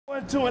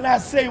1, 2, and I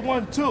say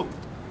 1, 2.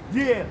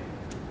 Yeah.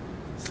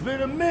 It's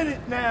been a minute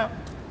now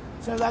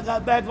since I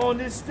got back on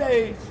this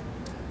stage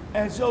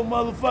and show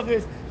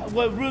motherfuckers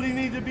what really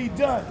needs to be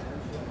done.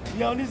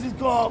 Yo, this is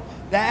called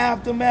the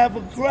aftermath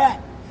of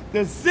crack,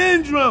 the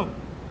syndrome.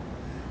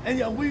 And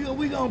yo, we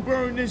gonna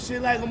burn this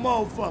shit like a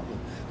motherfucker.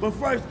 But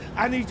first,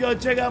 I need y'all to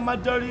check out my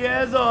dirty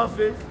ass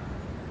office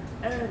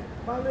and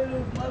my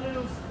little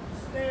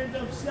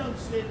stand-up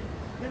shelf shit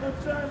that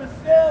I'm trying to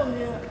sell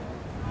here.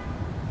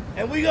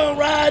 And we gonna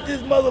ride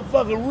this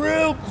motherfucker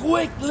real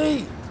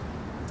quickly.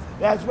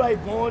 That's right,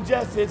 born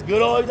justice,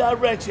 good old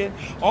direction,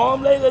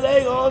 arm, leg,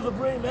 arm,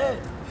 supreme head.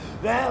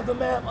 The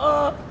aftermath,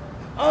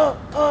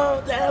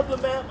 the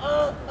aftermath,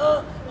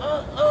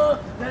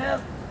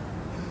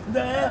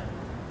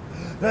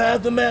 the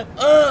aftermath,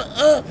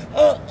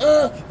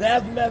 the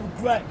aftermath of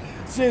crack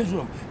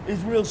syndrome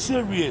is real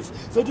serious.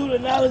 So due to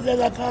knowledge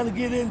that I kind of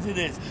get into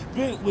this,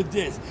 bent with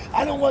this.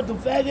 I don't want them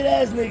faggot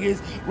ass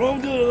niggas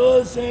roam through the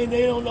hood saying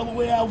they don't know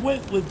where I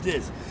went with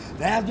this.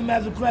 The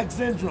aftermath of crack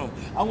syndrome.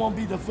 I won't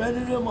be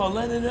defending them or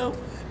letting them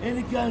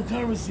any kind of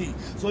currency.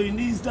 So you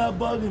need to stop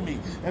bugging me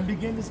and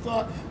begin to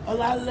start a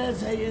lot less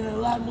hating and a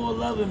lot more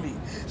loving me.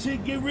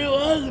 Shit get real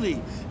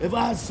ugly if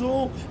I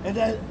assume and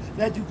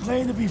that you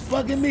claim to be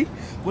fucking me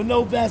with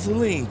no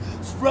Vaseline.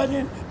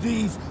 Spreading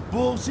these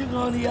bullshit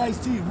on the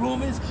iced tea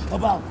rumors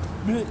about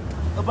me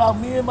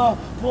and my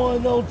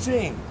 4-0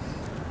 team.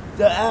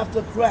 The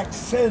after crack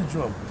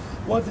syndrome.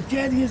 Once the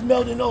candy is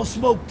melting, all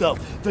smoked up,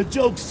 the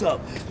joke's up.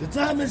 The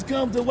time has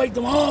come to wake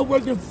them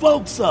hard-working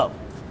folks up.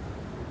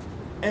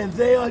 And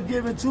they are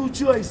given two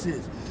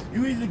choices.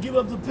 You either give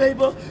up the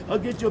paper or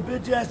get your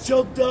bitch ass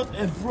choked up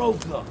and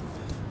broke up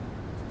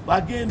by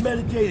getting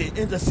medicated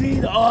into C,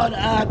 the R, the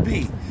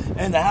IB.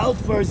 And the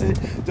house person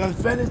done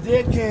finish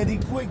their candy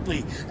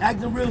quickly,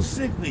 acting real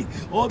sickly,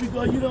 all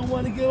because you don't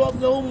want to give up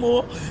no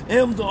more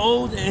M, the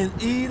O, and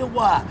E, the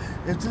Y,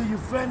 until you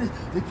finish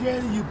the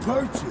candy you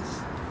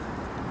purchased.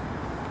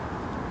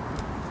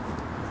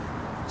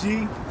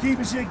 G,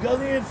 keeping shit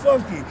gully and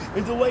funky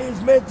is the way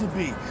it's meant to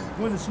be.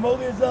 When the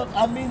smoke is up,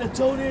 the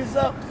toner is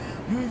up,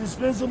 you either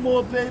spend some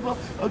more paper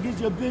or get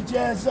your bitch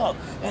ass up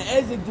and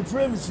exit the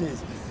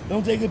premises.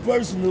 Don't take it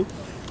personal.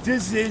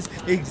 This is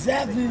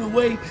exactly the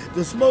way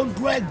the smoke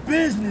crack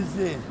business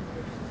is.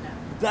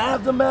 The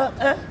aftermath,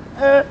 the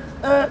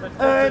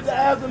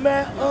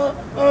aftermath,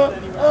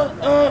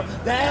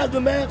 the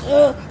aftermath,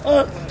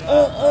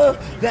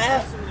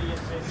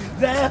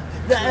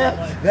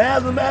 the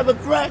aftermath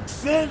of crack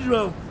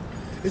syndrome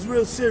is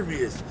real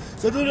serious.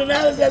 So do the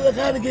knowledge that I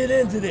kind of get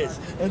into this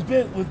and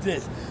bent with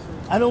this.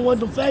 I don't want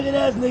them faggot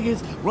ass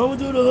niggas roaming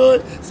through the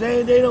hood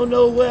saying they don't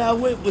know where I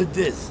went with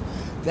this.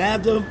 The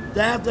after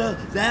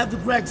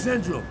crack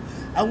syndrome.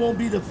 I won't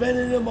be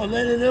defending them or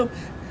letting them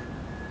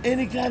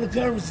any kind of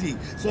currency.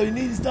 So you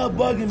need to stop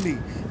bugging me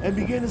and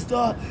begin to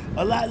start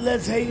a lot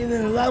less hating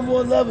and a lot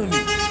more loving me.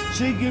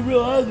 Shit get real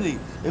ugly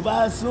if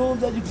I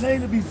assume that you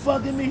claim to be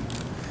fucking me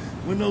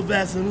with no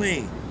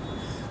Vaseline.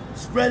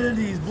 Spreading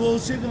these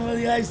bullshit on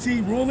the iced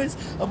tea rumors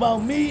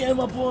about me and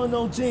my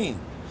 4-0 team.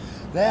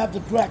 The after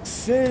crack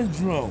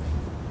syndrome.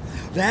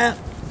 The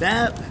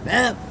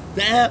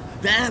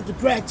after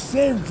crack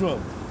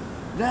syndrome.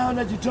 Now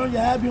that you turn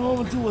your happy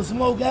home into a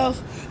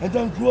smokehouse and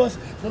done cross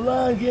the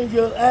line getting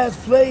your ass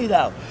played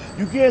out.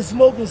 You can't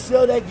smoke and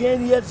sell that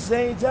candy at the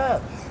same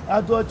time.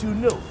 I thought you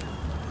knew.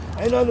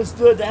 And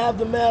understood the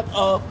aftermath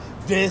of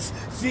this.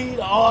 C,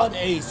 the R, the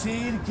A,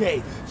 C, the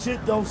K.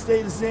 Shit don't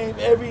stay the same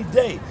every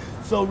day.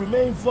 So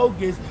remain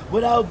focused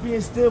without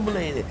being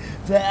stimulated.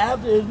 The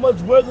after is much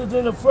worse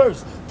than the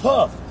first.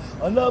 Puff.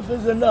 Enough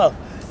is enough.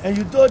 And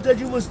you thought that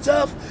you was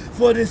tough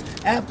for this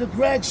after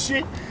crack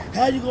shit?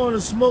 How you gonna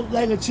smoke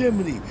like a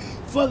chimney?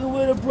 Fucking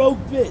with a broke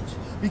bitch.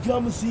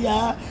 Become a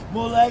CI,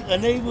 more like a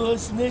neighborhood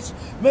snitch.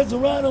 Mess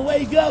around and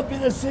wake up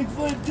in a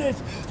 6-foot ditch.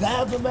 The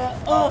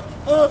aftermath, the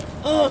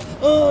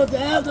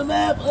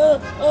aftermath,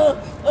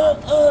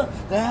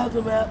 the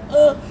aftermath,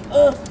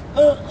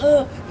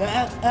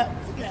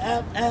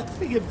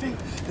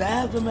 the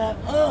aftermath,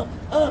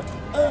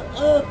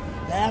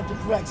 the after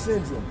crack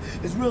syndrome.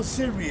 It's real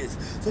serious.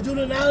 So do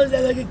the knowledge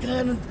that I get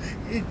kind of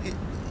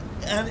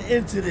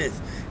into this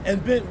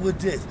and bent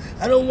with this.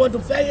 I don't want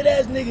them faggot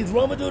ass niggas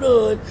roaming through the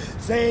hood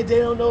saying they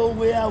don't know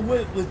where I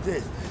went with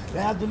this. The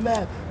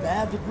aftermath, the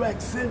after crack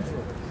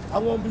syndrome. I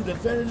won't be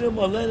defending them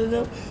or letting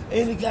them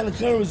any kind of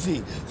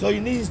currency. So you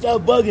need to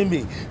start bugging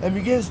me and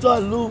begin to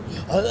start a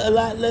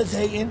lot less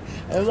hating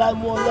and a lot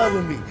more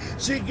loving me.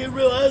 Shit get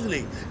real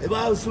ugly if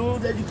I assume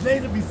that you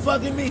claim to be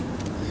fucking me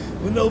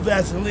with no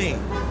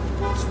Vaseline.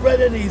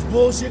 Spreading these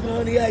bullshit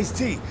on the iced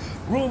tea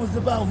rumors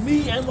about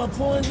me and my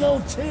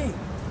 4-0 team.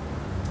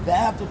 The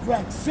after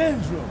crack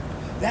syndrome.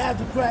 The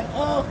after crack,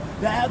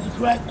 the after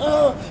crack,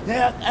 the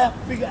after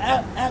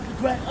crack,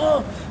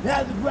 the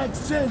after crack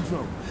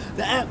syndrome.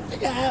 The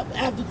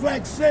after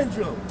crack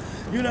syndrome.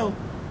 You know,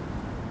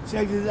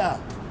 check this out.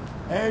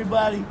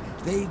 Everybody,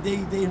 they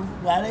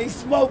while they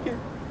smoking,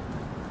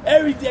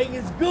 everything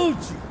is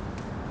Gucci.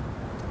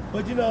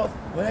 But you know,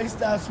 when they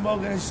start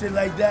smoking and shit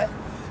like that,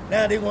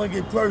 Now they want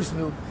to get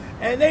personal,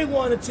 and they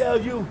want to tell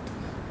you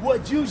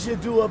what you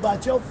should do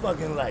about your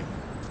fucking life.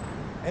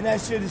 And that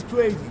shit is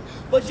crazy.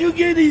 But you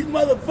give these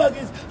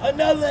motherfuckers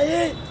another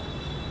hit,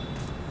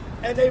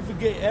 and they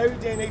forget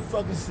everything they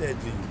fucking said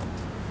to you.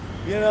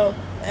 You know?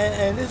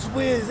 And this is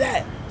where it's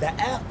at. The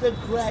after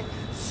crack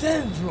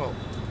syndrome.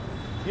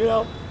 You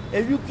know?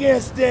 If you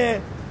can't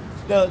stand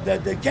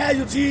the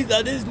casualties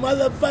of this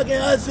motherfucking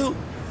hustle,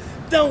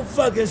 don't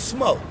fucking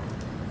smoke.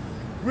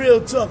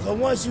 Real talk. Cause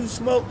once you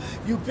smoke,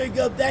 you pick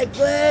up that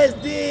glass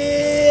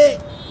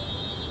dick,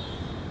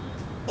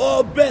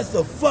 all bets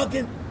are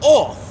fucking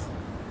off.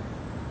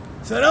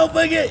 So don't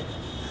forget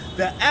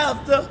the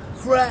after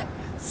crack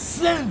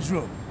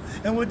syndrome.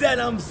 And with that,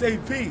 I'm gonna say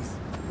peace.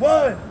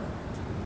 1.